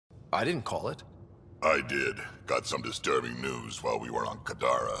I didn't call it. I did. Got some disturbing news while we were on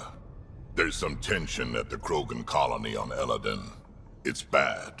Kadara. There's some tension at the Krogan colony on Eladin. It's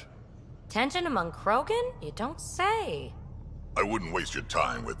bad. Tension among Krogan? You don't say. I wouldn't waste your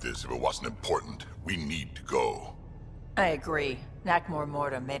time with this if it wasn't important. We need to go. I agree. Nakmor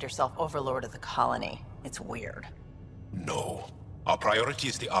Morta made herself overlord of the colony. It's weird. No. Our priority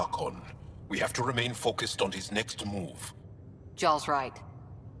is the Archon. We have to remain focused on his next move. Jall's right.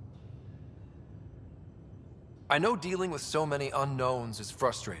 I know dealing with so many unknowns is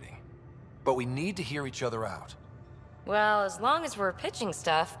frustrating, but we need to hear each other out. Well, as long as we're pitching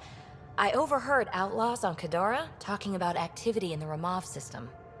stuff, I overheard outlaws on Kadara talking about activity in the Remav system.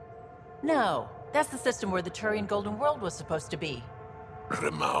 No, that's the system where the Turian Golden World was supposed to be.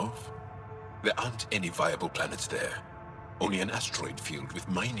 Remav? There aren't any viable planets there. Only an asteroid field with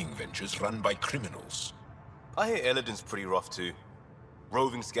mining ventures run by criminals. I hear Eladin's pretty rough too.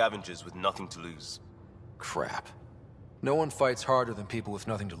 Roving scavengers with nothing to lose. Crap. No one fights harder than people with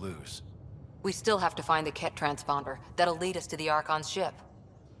nothing to lose. We still have to find the Ket transponder. That'll lead us to the Archon's ship.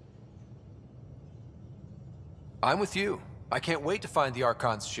 I'm with you. I can't wait to find the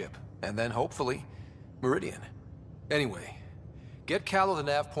Archon's ship. And then, hopefully, Meridian. Anyway, get Callow the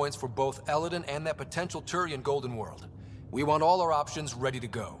nav points for both Eladin and that potential Turian Golden World. We want all our options ready to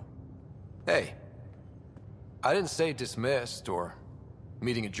go. Hey, I didn't say dismissed or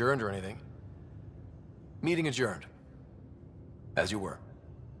meeting adjourned or anything. Meeting adjourned. As you were.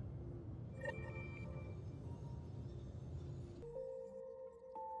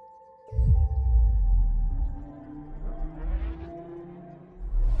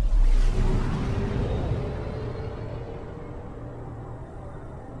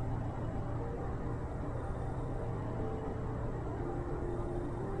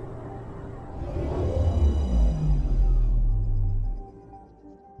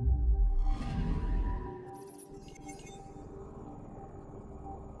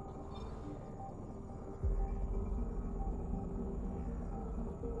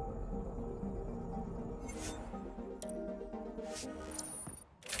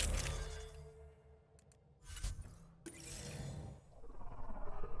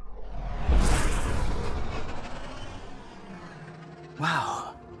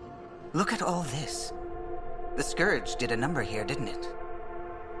 Wow. Look at all this. The Scourge did a number here, didn't it?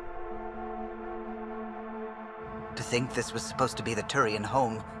 To think this was supposed to be the Turian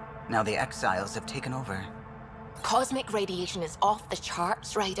home, now the exiles have taken over. Cosmic radiation is off the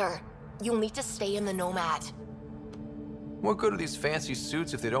charts, Ryder. You'll need to stay in the Nomad. What good are these fancy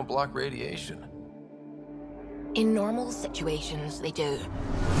suits if they don't block radiation? In normal situations, they do.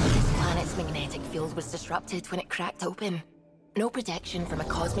 This planet's magnetic field was disrupted when it cracked open. No protection from a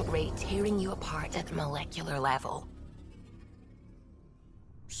cosmic ray tearing you apart at the molecular level.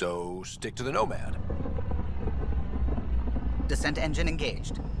 So, stick to the Nomad. Descent engine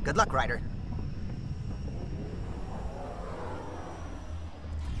engaged. Good luck, Ryder.